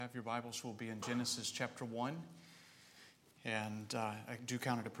have your Bibles, we'll be in Genesis chapter 1. And I do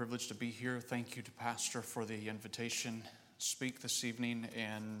count it a privilege to be here. Thank you to Pastor for the invitation to speak this evening.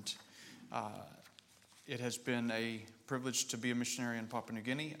 And it has been a privilege to be a missionary in Papua New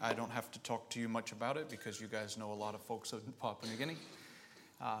Guinea. I don't have to talk to you much about it because you guys know a lot of folks in Papua New Guinea.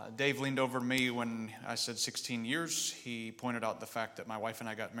 Dave leaned over to me when I said 16 years. He pointed out the fact that my wife and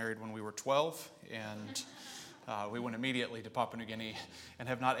I got married when we were 12, and we went immediately to Papua New Guinea and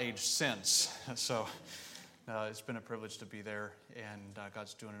have not aged since. So it's been a privilege to be there, and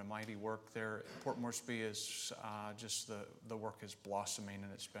God's doing a mighty work there. Port Moresby is just the work is blossoming,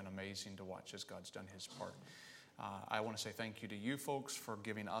 and it's been amazing to watch as God's done His part. I want to say thank you to you folks for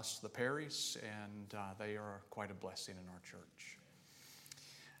giving us the Perrys, and they are quite a blessing in our church.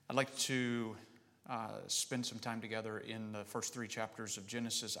 I'd like to spend some time together in the first 3 chapters of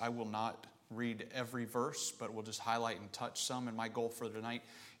Genesis. I will not read every verse, but we'll just highlight and touch some. And my goal for tonight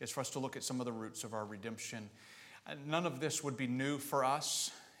is for us to look at some of the roots of our redemption. None of this would be new for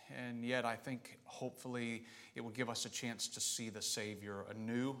us, and yet I think hopefully it will give us a chance to see the Savior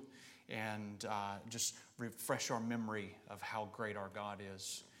anew and just refresh our memory of how great our God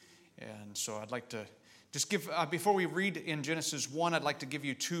is. And so I'd like to just give, before we read in Genesis 1, I'd like to give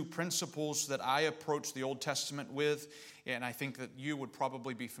you 2 principles that I approach the Old Testament with, and I think that you would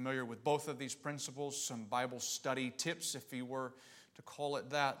probably be familiar with both of these principles, some Bible study tips, if you were to call it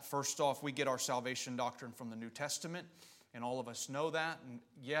that. First off, we get our salvation doctrine from the New Testament, and all of us know that, and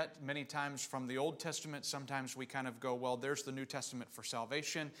yet many times from the Old Testament, sometimes we kind of go, well, there's the New Testament for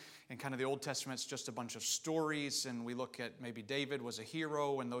salvation, and kind of the Old Testament's just a bunch of stories, and we look at maybe David was a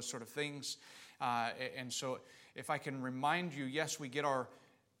hero and those sort of things. And so if I can remind you, yes, we get our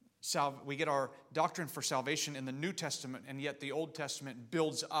doctrine for salvation in the New Testament, and yet the Old Testament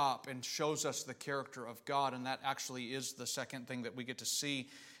builds up and shows us the character of God, and that actually is the second thing that we get to see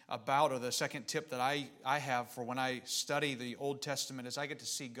about, or the second tip that I have for when I study the Old Testament, is I get to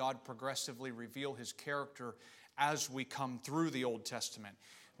see God progressively reveal His character as we come through the Old Testament.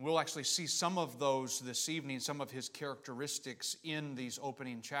 We'll actually see some of those this evening, some of His characteristics in these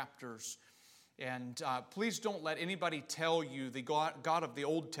opening chapters. And please don't let anybody tell you the God of the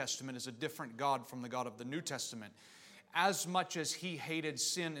Old Testament is a different God from the God of the New Testament. As much as He hated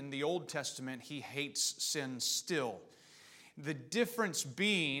sin in the Old Testament, He hates sin still. The difference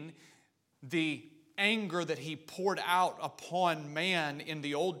being the anger that He poured out upon man in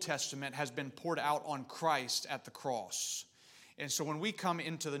the Old Testament has been poured out on Christ at the cross. And so when we come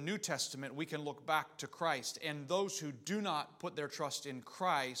into the New Testament, we can look back to Christ. And those who do not put their trust in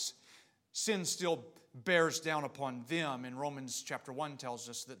Christ, sin still bears down upon them. And Romans chapter 1 tells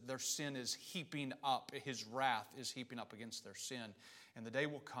us that their sin is heaping up, His wrath is heaping up against their sin. And the day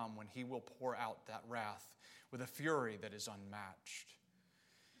will come when He will pour out that wrath with a fury that is unmatched.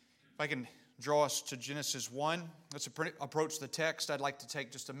 If I can draw us to Genesis 1, let's approach the text. I'd like to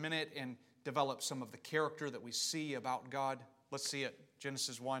take just a minute and develop some of the character that we see about God. Let's see it.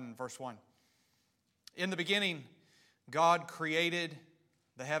 Genesis 1, verse 1. In the beginning, God created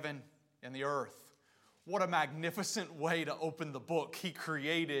the heaven and the earth. What a magnificent way to open the book. He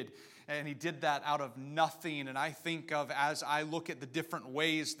created, and He did that out of nothing. And I think of, as I look at the different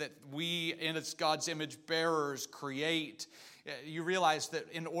ways that we, as God's image bearers, create, you realize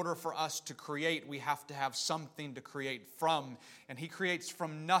that in order for us to create, we have to have something to create from. And He creates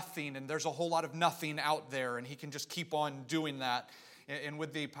from nothing, and there's a whole lot of nothing out there, and He can just keep on doing that. And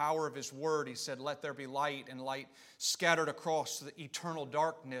with the power of His word, He said, let there be light, and light scattered across the eternal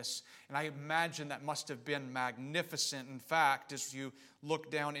darkness. And I imagine that must have been magnificent. In fact, as you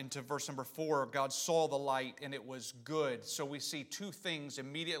look down into verse number 4, God saw the light, and it was good. So we see 2 things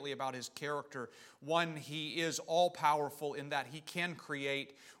immediately about His character. One, He is all-powerful in that He can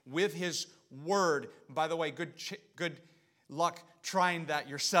create with His word. By the way, good luck trying that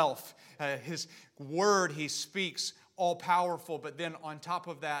yourself. His word, He speaks all-powerful, but then on top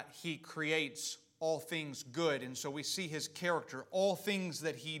of that, He creates all things good. And so we see His character. All things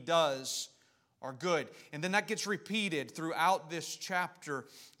that He does are good. And then that gets repeated throughout this chapter.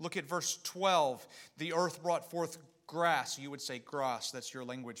 Look at verse 12. The earth brought forth grass. You would say grass, that's your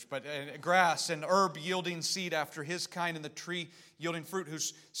language. But grass and herb yielding seed after his kind, and the tree yielding fruit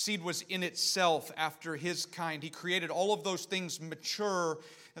whose seed was in itself after his kind. He created all of those things mature.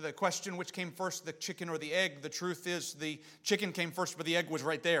 The question, which came first, the chicken or the egg? The truth is the chicken came first, but the egg was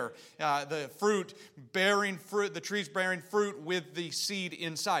right there. The trees bearing fruit with the seed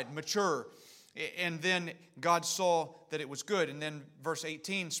inside, mature. And then God saw that it was good. And then verse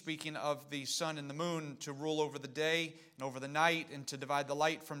 18, speaking of the sun and the moon to rule over the day and over the night and to divide the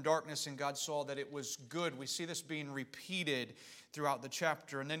light from darkness, and God saw that it was good. We see this being repeated throughout the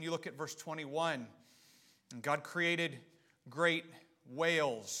chapter. And then you look at verse 21, and God created great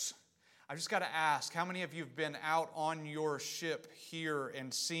whales. I've just got to ask, how many of you have been out on your ship here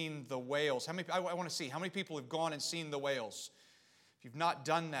and seen the whales? I want to see, how many people have gone and seen the whales? If you've not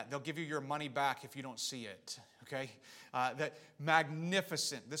done that, they'll give you your money back if you don't see it, okay? That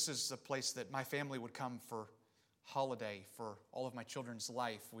magnificent, this is a place that my family would come for holiday for all of my children's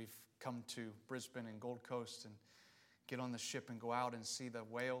life. We've come to Brisbane and Gold Coast and get on the ship and go out and see the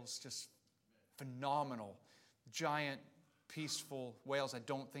whales. Just phenomenal, giant, peaceful whales. I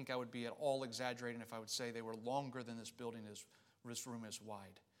don't think I would be at all exaggerating if I would say they were longer than this room is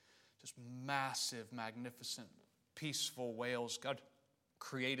wide. Just massive, magnificent, peaceful whales. God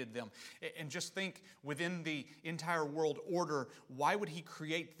created them. And just think, within the entire world order, why would He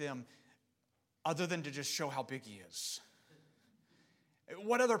create them other than to just show how big He is?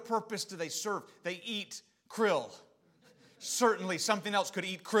 What other purpose do they serve? They eat krill. Certainly something else could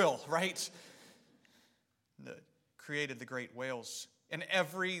eat krill, right? Created the great whales. And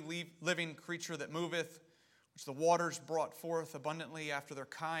every living creature that moveth, which the waters brought forth abundantly after their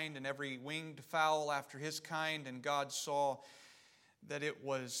kind, and every winged fowl after his kind. And God saw that it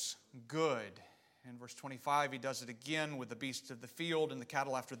was good. In verse 25, He does it again with the beasts of the field and the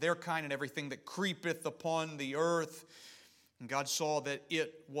cattle after their kind, and everything that creepeth upon the earth. And God saw that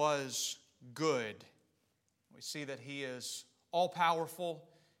it was good. We see that He is all-powerful,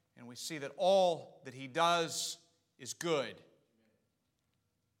 and we see that all that He does is good.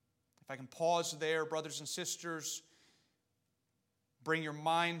 If I can pause there, brothers and sisters, bring your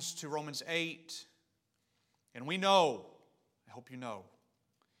minds to Romans 8. And we know, I hope you know,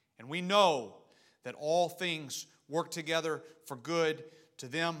 and we know that all things work together for good to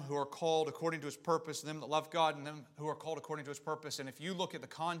them who are called according to His purpose, them that love God, and them who are called according to His purpose. And if you look at the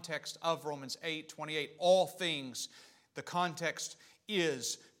context of Romans 8:28, all things, the context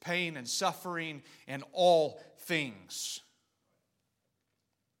is pain and suffering and all things.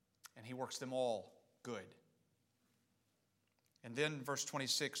 And He works them all good. And then verse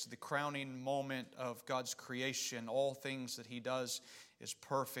 26, the crowning moment of God's creation, all things that He does is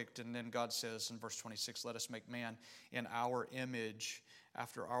perfect. And then God says in verse 26, let us make man in our image,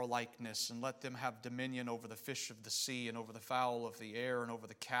 after our likeness, and let them have dominion over the fish of the sea, and over the fowl of the air, and over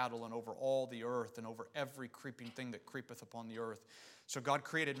the cattle, and over all the earth, and over every creeping thing that creepeth upon the earth. So God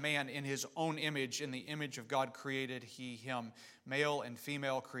created man in His own image. In the image of God created He him. Male and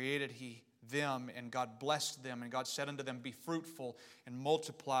female created He them, and God blessed them. And God said unto them, be fruitful, and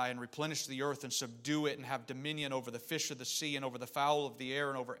multiply, and replenish the earth, and subdue it, and have dominion over the fish of the sea, and over the fowl of the air,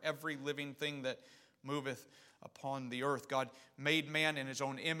 and over every living thing that moveth upon the earth. God made man in His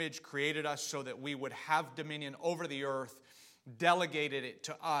own image, created us so that we would have dominion over the earth, delegated it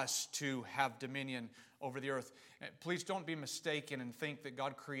to us to have dominion over the earth. Please don't be mistaken and think that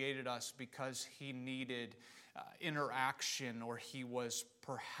God created us because He needed interaction, or He was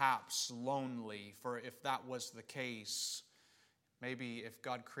perhaps lonely. For if that was the case, maybe if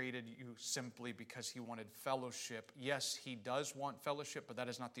God created you simply because He wanted fellowship, yes, He does want fellowship, but that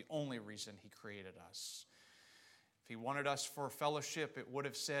is not the only reason He created us. If He wanted us for fellowship, it would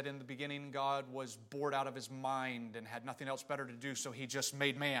have said in the beginning God was bored out of His mind and had nothing else better to do, so He just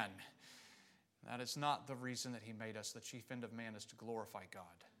made man. That is not the reason that He made us. The chief end of man is to glorify God.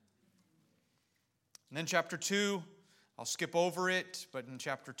 And then chapter 2, I'll skip over it, but in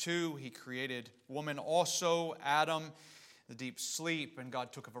chapter 2, He created woman also, Adam, the deep sleep, and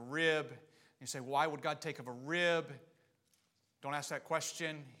God took of a rib. You say, why would God take of a rib? Don't ask that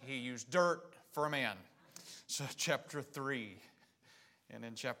question. He used dirt for a man. So chapter 3. And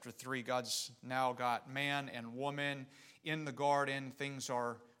in chapter 3, God's now got man and woman in the garden. Things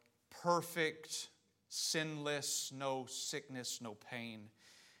are perfect, sinless, no sickness, no pain.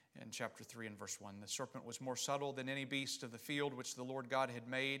 In chapter 3 and verse 1, the serpent was more subtle than any beast of the field which the Lord God had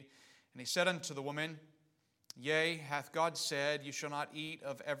made. And he said unto the woman, yea, hath God said, you shall not eat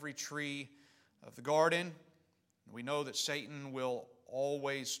of every tree of the garden? And we know that Satan will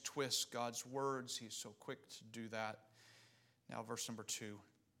always twist God's words. He's so quick to do that. Now verse number 2.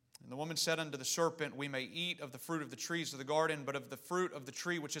 And the woman said unto the serpent, We may eat of the fruit of the trees of the garden, but of the fruit of the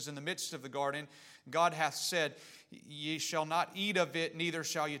tree which is in the midst of the garden, God hath said, Ye shall not eat of it, neither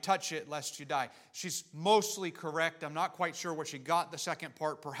shall you touch it, lest you die. She's mostly correct. I'm not quite sure where she got the second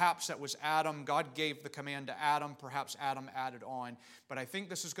part. Perhaps that was Adam. God gave the command to Adam. Perhaps Adam added on. But I think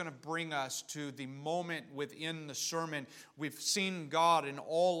this is going to bring us to the moment within the sermon. We've seen God in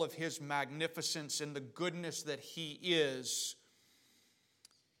all of His magnificence and the goodness that He is.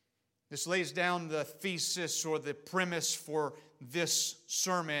 This lays down the thesis or the premise for this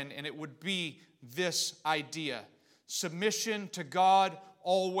sermon, and it would be this idea. Submission to God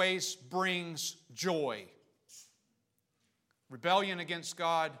always brings joy. Rebellion against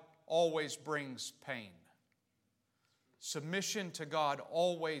God always brings pain. Submission to God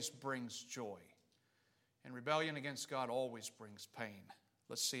always brings joy. And rebellion against God always brings pain.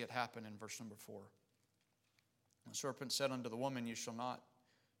 Let's see it happen in verse number 4. The serpent said unto the woman, You shall not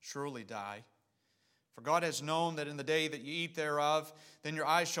surely die. For God has known that in the day that ye eat thereof, then your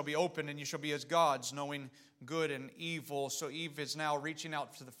eyes shall be opened, and you shall be as gods, knowing good and evil. So Eve is now reaching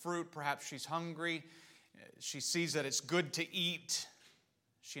out to the fruit. Perhaps she's hungry. She sees that it's good to eat.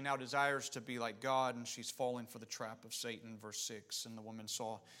 She now desires to be like God, and she's fallen for the trap of Satan. Verse 6, And the woman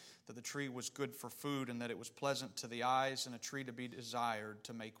saw that the tree was good for food, and that it was pleasant to the eyes, and a tree to be desired,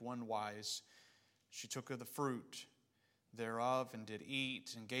 to make one wise. She took of the fruit thereof, and did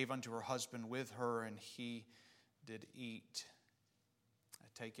eat, and gave unto her husband with her, and he did eat. I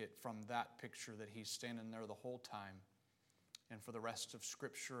take it from that picture that he's standing there the whole time. And for the rest of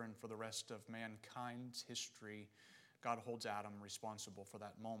Scripture and for the rest of mankind's history, God holds Adam responsible for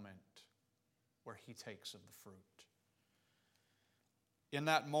that moment where he takes of the fruit. In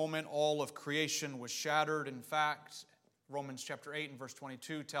that moment, all of creation was shattered. In fact, Romans chapter 8 and verse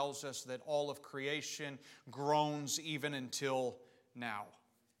 22 tells us that all of creation groans even until now.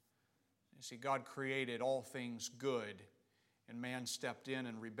 You see, God created all things good, and man stepped in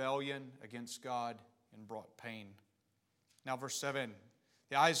rebellion against God and brought pain. Now verse 7,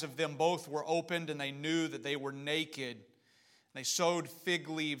 the eyes of them both were opened, and they knew that they were naked. They sewed fig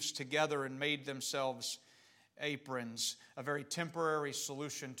leaves together and made themselves aprons, a very temporary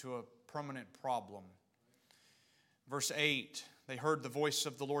solution to a permanent problem. Verse 8, they heard the voice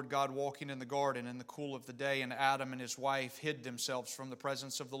of the Lord God walking in the garden in the cool of the day, and Adam and his wife hid themselves from the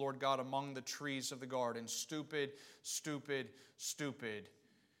presence of the Lord God among the trees of the garden. Stupid, stupid, stupid.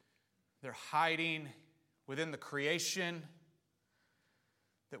 They're hiding within the creation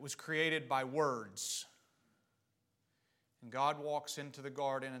that was created by words. And God walks into the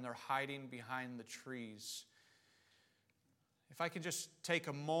garden, and they're hiding behind the trees. If I could just take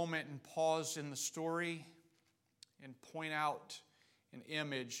a moment and pause in the story and point out an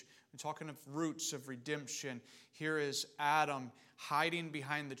image. I'm talking of roots of redemption. Here is Adam hiding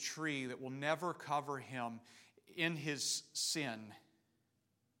behind the tree that will never cover him in his sin.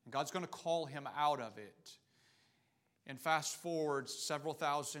 And God's going to call him out of it. And fast forward several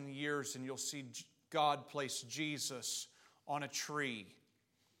thousand years, and you'll see God place Jesus on a tree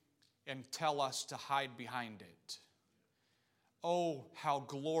and tell us to hide behind it. Oh, how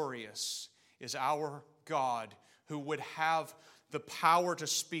glorious is our God, who would have the power to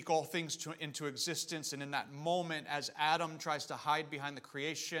speak all things into existence. And in that moment, as Adam tries to hide behind the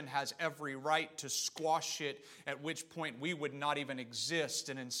creation, has every right to squash it, at which point we would not even exist.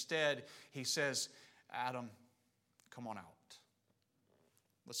 And instead, he says, Adam, come on out.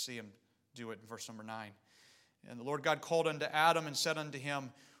 Let's see him do it in verse number 9. And the Lord God called unto Adam and said unto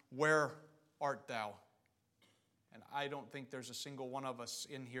him, Where art thou? And I don't think there's a single one of us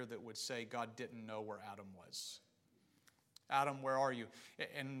in here that would say God didn't know where Adam was. Adam, where are you?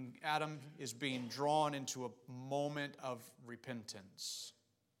 And Adam is being drawn into a moment of repentance.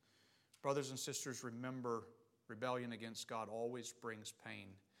 Brothers and sisters, remember, rebellion against God always brings pain,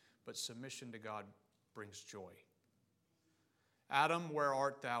 but submission to God brings joy. Adam, where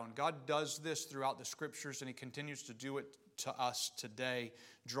art thou? And God does this throughout the Scriptures, and He continues to do it to us today.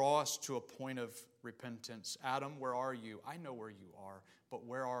 Draw us to a point of repentance. Adam, where are you? I know where you are, but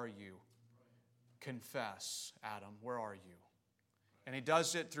where are you? Confess, Adam, where are you? And He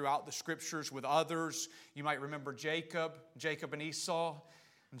does it throughout the Scriptures with others. You might remember Jacob and Esau.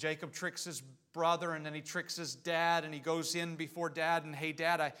 And Jacob tricks his brother, and then he tricks his dad, and he goes in before dad, and hey,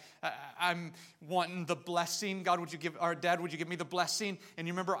 Dad, I'm wanting the blessing. Dad, would you give me the blessing? And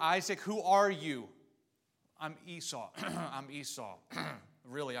you remember Isaac, who are you? I'm Esau. I'm Esau.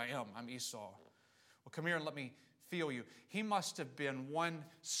 Really, I am. I'm Esau. Well, come here and let me feel you. He must have been one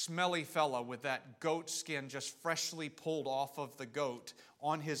smelly fella with that goat skin just freshly pulled off of the goat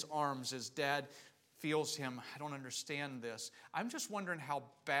on his arms as Dad feels him. I don't understand this. I'm just wondering how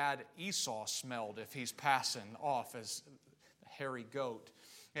bad Esau smelled if he's passing off as a hairy goat.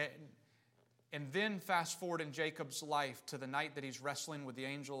 And then fast forward in Jacob's life to the night that he's wrestling with the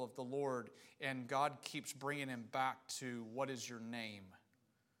angel of the Lord, and God keeps bringing him back to, what is your name?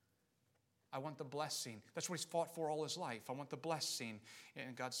 I want the blessing. That's what he's fought for all his life. I want the blessing.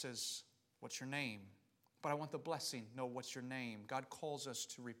 And God says, what's your name? But I want the blessing. No, what's your name? God calls us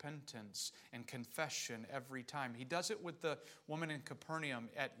to repentance and confession every time. He does it with the woman in Capernaum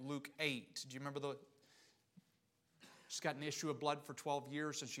at Luke 8. Do you remember she's got an issue of blood for 12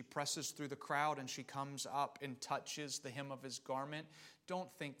 years, and she presses through the crowd, and she comes up and touches the hem of his garment.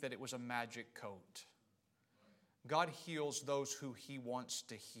 Don't think that it was a magic coat. God heals those who he wants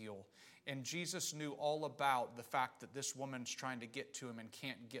to heal. And Jesus knew all about the fact that this woman's trying to get to him and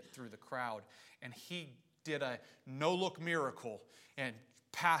can't get through the crowd. And he did a no-look miracle and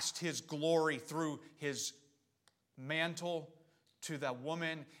passed his glory through his mantle to that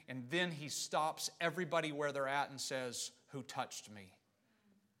woman. And then he stops everybody where they're at and says, who touched me?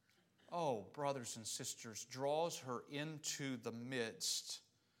 Oh, brothers and sisters, draws her into the midst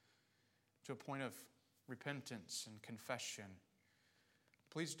to a point of repentance and confession.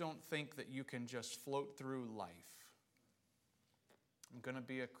 Please don't think that you can just float through life. I'm going to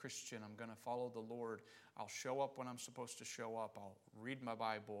be a Christian. I'm going to follow the Lord. I'll show up when I'm supposed to show up. I'll read my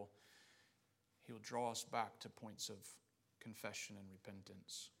Bible. He'll draw us back to points of confession and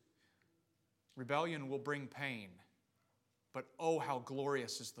repentance. Rebellion will bring pain, but oh, how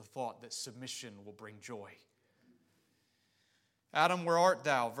glorious is the thought that submission will bring joy. Adam, where art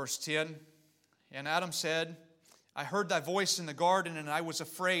thou? Verse 10. And Adam said, I heard thy voice in the garden, and I was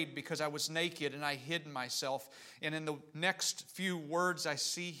afraid because I was naked, and I hid myself. And in the next few words I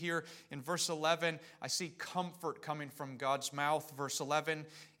see here in verse 11, I see comfort coming from God's mouth. Verse 11,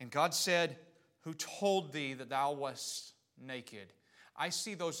 and God said, who told thee that thou wast naked? I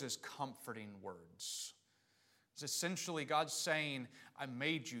see those as comforting words. It's essentially God saying, I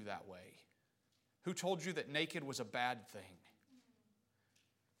made you that way. Who told you that naked was a bad thing?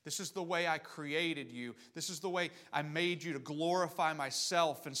 This is the way I created you. This is the way I made you to glorify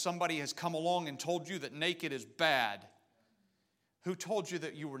myself. And somebody has come along and told you that naked is bad. Who told you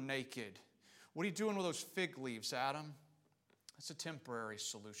that you were naked? What are you doing with those fig leaves, Adam? That's a temporary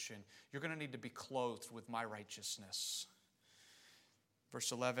solution. You're going to need to be clothed with my righteousness.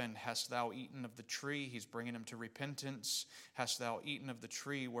 Verse 11, hast thou eaten of the tree? He's bringing him to repentance. Hast thou eaten of the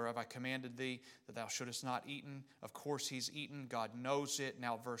tree whereof I commanded thee that thou shouldest not eaten? Of course he's eaten. God knows it.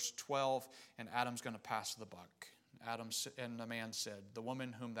 Now verse 12, and Adam's going to pass the buck. And the man said, the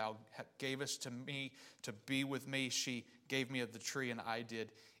woman whom thou gavest to me to be with me, she gave me of the tree, and I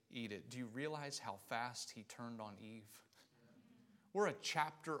did eat it. Do you realize how fast he turned on Eve? We're a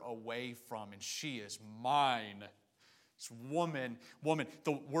chapter away from, and she is mine. This woman,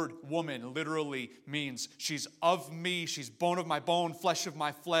 the word woman literally means she's of me, she's bone of my bone, flesh of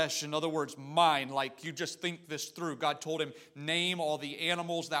my flesh. In other words, mine. Like, you just think this through. God told him, name all the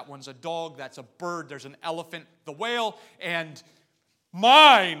animals. That one's a dog, that's a bird, there's an elephant, the whale, and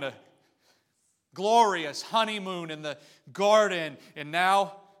mine. Glorious honeymoon in the garden. And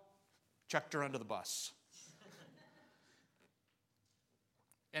now, checked her under the bus.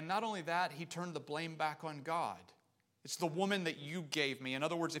 And not only that, he turned the blame back on God. It's the woman that you gave me. In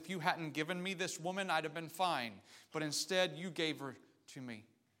other words, if you hadn't given me this woman, I'd have been fine. But instead, you gave her to me.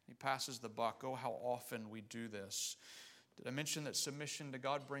 He passes the buck. Oh, how often we do this. Did I mention that submission to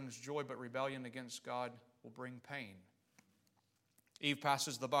God brings joy, but rebellion against God will bring pain? Eve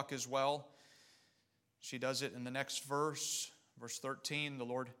passes the buck as well. She does it in the next verse. Verse 13, the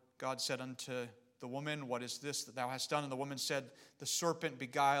Lord God said unto the woman, what is this that thou hast done? And the woman said, the serpent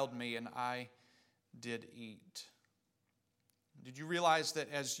beguiled me, and I did eat. Did you realize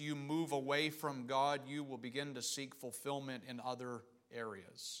that as you move away from God, you will begin to seek fulfillment in other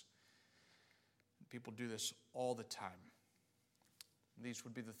areas? People do this all the time. These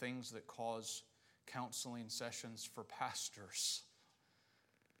would be the things that cause counseling sessions for pastors.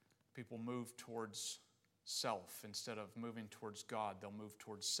 People move towards self instead of moving towards God. They'll move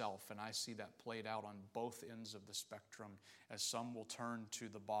towards self. And I see that played out on both ends of the spectrum, as some will turn to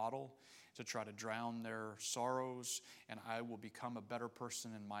the bottle to try to drown their sorrows, and I will become a better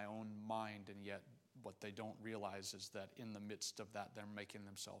person in my own mind. And yet what they don't realize is that in the midst of that, they're making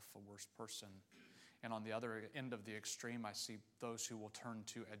themselves a worse person. And on the other end of the extreme, I see those who will turn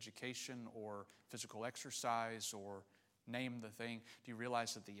to education or physical exercise or name the thing. Do you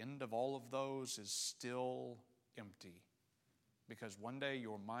realize that the end of all of those is still empty? Because one day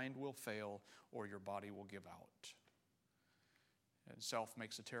your mind will fail or your body will give out. And self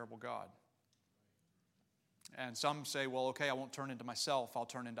makes a terrible God. And some say, well, okay, I won't turn into myself, I'll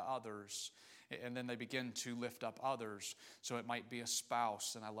turn into others. And then they begin to lift up others. So it might be a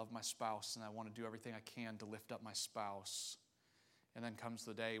spouse, and I love my spouse, and I want to do everything I can to lift up my spouse. And then comes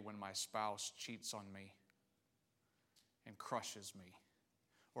the day when my spouse cheats on me and crushes me.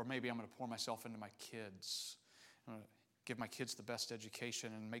 Or maybe I'm going to pour myself into my kids. I'm going to give my kids the best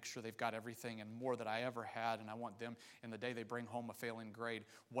education and make sure they've got everything and more that I ever had, and I want them, and the day they bring home a failing grade,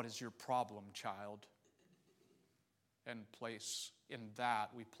 what is your problem, child? And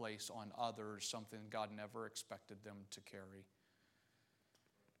we place on others something God never expected them to carry.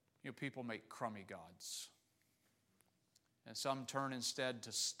 People make crummy gods. And some turn instead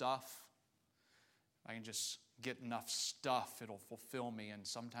to stuff. I can just get enough stuff, it'll fulfill me. And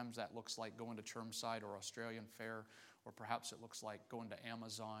sometimes that looks like going to Chermside or Australian Fair, or perhaps it looks like going to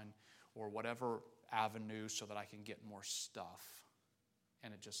Amazon or whatever avenue so that I can get more stuff.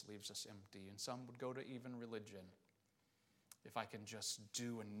 And it just leaves us empty. And some would go to even religion. If I can just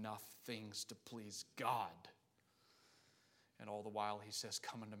do enough things to please God. And all the while he says,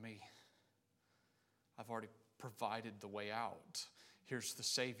 come unto me. I've already provided the way out. Here's the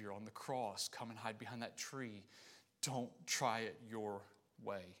Savior on the cross. Come and hide behind that tree. Don't try it your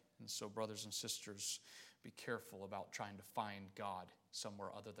way. And so, brothers and sisters, be careful about trying to find God somewhere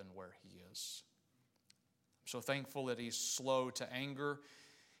other than where he is. I'm so thankful that he's slow to anger.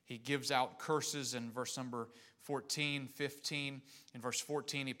 He gives out curses in verse number 14, 15. In verse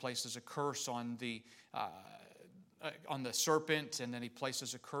 14, he places a curse on the serpent, and then he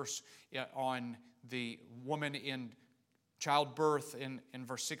places a curse on the woman in childbirth in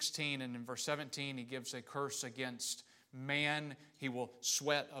verse 16. And in verse 17, he gives a curse against man. He will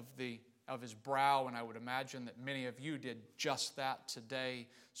sweat of his brow, and I would imagine that many of you did just that today,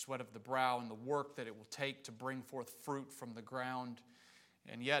 sweat of the brow and the work that it will take to bring forth fruit from the ground.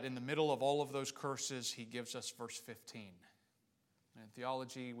 And yet, in the middle of all of those curses, he gives us verse 15. In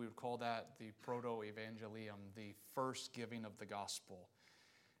theology, we would call that the proto-evangelium, the first giving of the gospel.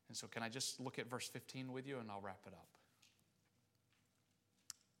 And so can I just look at verse 15 with you, and I'll wrap it up.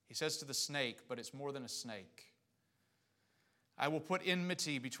 He says to the snake, but it's more than a snake. I will put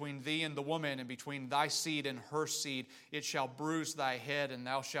enmity between thee and the woman, and between thy seed and her seed. It shall bruise thy head, and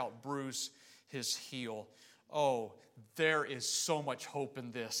thou shalt bruise his heel. Oh, there is so much hope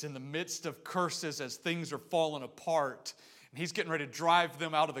in this. In the midst of curses as things are falling apart, and he's getting ready to drive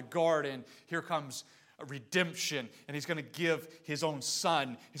them out of the garden, here comes a redemption, and he's going to give his own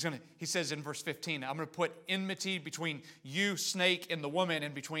son. He says in verse 15, I'm going to put enmity between you, snake, and the woman,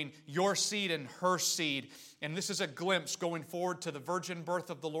 and between your seed and her seed. And this is a glimpse going forward to the virgin birth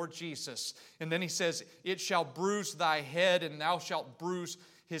of the Lord Jesus. And then he says, it shall bruise thy head, and thou shalt bruise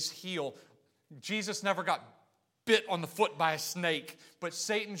his heel. Jesus never got bit on the foot by a snake, but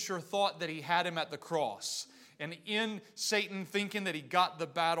Satan sure thought that he had him at the cross. And in Satan thinking that he got the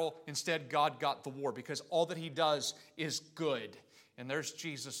battle, instead God got the war, because all that he does is good. And there's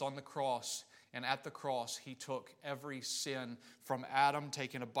Jesus on the cross, and at the cross he took every sin from Adam,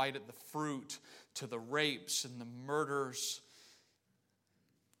 taking a bite at the fruit, to the rapes and the murders,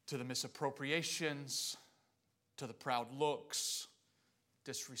 to the misappropriations, to the proud looks,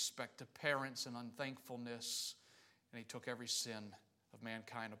 disrespect to parents and unthankfulness, and he took every sin of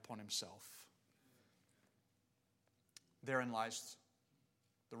mankind upon himself. Therein lies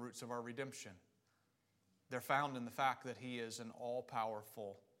the roots of our redemption. They're found in the fact that he is an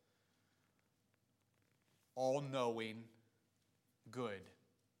all-powerful, all-knowing, good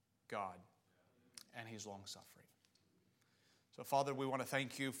God, and he's long-suffering. So, Father, we want to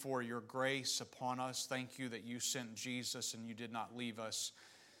thank you for your grace upon us. Thank you that you sent Jesus and you did not leave us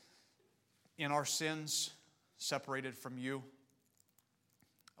in our sins, separated from you.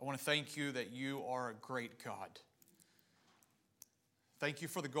 I want to thank you that you are a great God. Thank you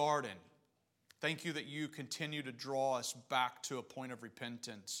for the garden. Thank you that you continue to draw us back to a point of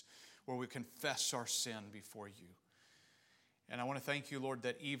repentance where we confess our sin before you. And I want to thank you, Lord,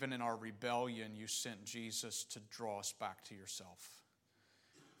 that even in our rebellion, you sent Jesus to draw us back to yourself.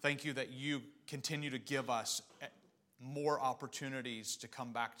 Thank you that you continue to give us more opportunities to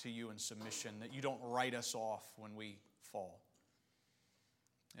come back to you in submission, that you don't write us off when we fall.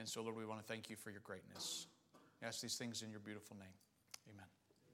 And so, Lord, we want to thank you for your greatness. I ask these things in your beautiful name. Amen.